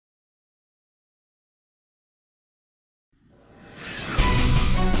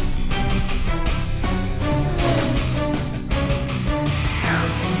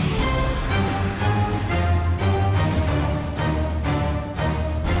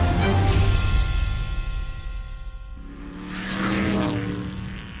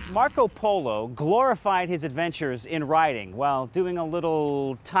Marco Polo glorified his adventures in writing while doing a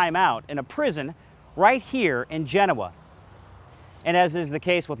little time out in a prison right here in Genoa. And as is the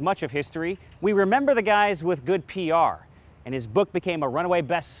case with much of history, we remember the guys with good PR, and his book became a runaway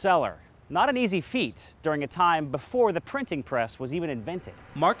bestseller. Not an easy feat during a time before the printing press was even invented.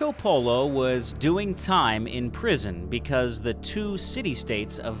 Marco Polo was doing time in prison because the two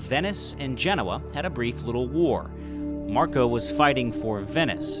city-states of Venice and Genoa had a brief little war. Marco was fighting for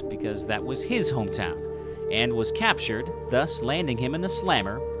Venice because that was his hometown, and was captured, thus landing him in the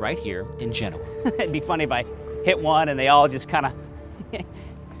slammer right here in Genoa. It'd be funny if I hit one and they all just kind of...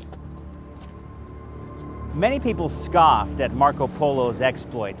 Many people scoffed at Marco Polo's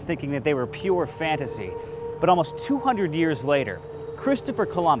exploits, thinking that they were pure fantasy. But almost 200 years later, Christopher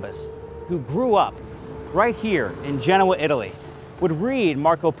Columbus, who grew up right here in Genoa, Italy, would read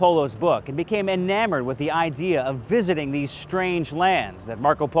Marco Polo's book and became enamored with the idea of visiting these strange lands that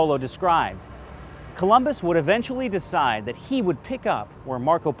Marco Polo described. Columbus would eventually decide that he would pick up where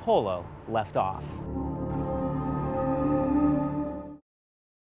Marco Polo left off.